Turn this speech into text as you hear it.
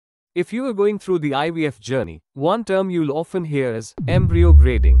If you are going through the IVF journey, one term you'll often hear is embryo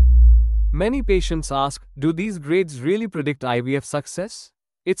grading. Many patients ask, do these grades really predict IVF success?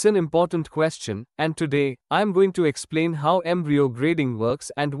 It's an important question, and today, I'm going to explain how embryo grading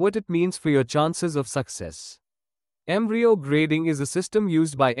works and what it means for your chances of success. Embryo grading is a system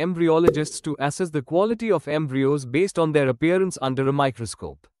used by embryologists to assess the quality of embryos based on their appearance under a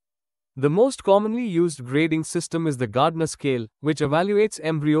microscope. The most commonly used grading system is the Gardner scale, which evaluates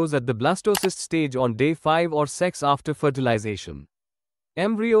embryos at the blastocyst stage on day 5 or 6 after fertilization.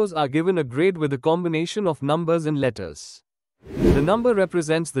 Embryos are given a grade with a combination of numbers and letters. The number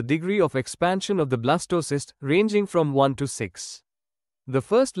represents the degree of expansion of the blastocyst, ranging from 1 to 6. The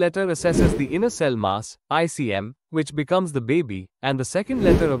first letter assesses the inner cell mass, ICM, which becomes the baby, and the second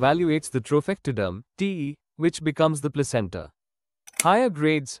letter evaluates the trophectoderm, TE, which becomes the placenta. Higher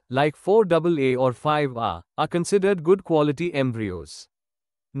grades, like 4AA or 5A, are considered good quality embryos.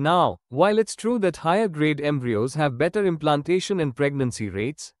 Now, while it's true that higher grade embryos have better implantation and pregnancy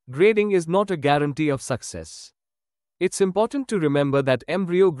rates, grading is not a guarantee of success. It's important to remember that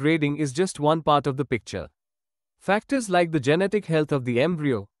embryo grading is just one part of the picture. Factors like the genetic health of the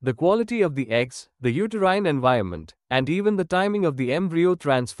embryo, the quality of the eggs, the uterine environment, and even the timing of the embryo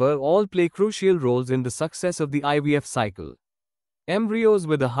transfer all play crucial roles in the success of the IVF cycle. Embryos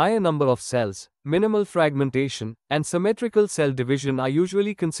with a higher number of cells, minimal fragmentation, and symmetrical cell division are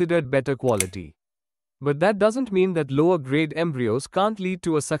usually considered better quality. But that doesn't mean that lower grade embryos can't lead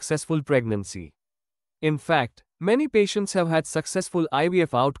to a successful pregnancy. In fact, many patients have had successful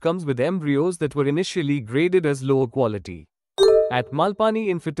IVF outcomes with embryos that were initially graded as lower quality. At Malpani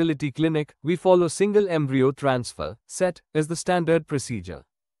Infertility Clinic, we follow single embryo transfer, SET, as the standard procedure.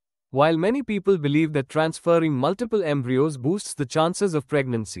 While many people believe that transferring multiple embryos boosts the chances of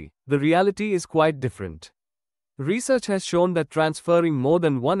pregnancy, the reality is quite different. Research has shown that transferring more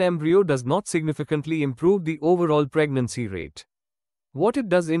than one embryo does not significantly improve the overall pregnancy rate. What it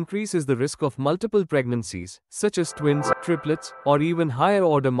does increase is the risk of multiple pregnancies, such as twins, triplets, or even higher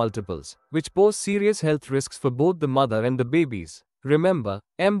order multiples, which pose serious health risks for both the mother and the babies. Remember,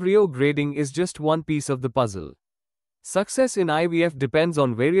 embryo grading is just one piece of the puzzle. Success in IVF depends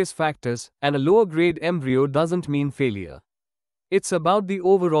on various factors, and a lower grade embryo doesn't mean failure. It's about the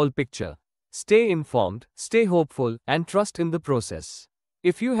overall picture. Stay informed, stay hopeful, and trust in the process.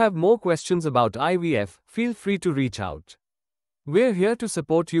 If you have more questions about IVF, feel free to reach out. We're here to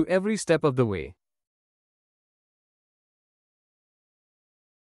support you every step of the way.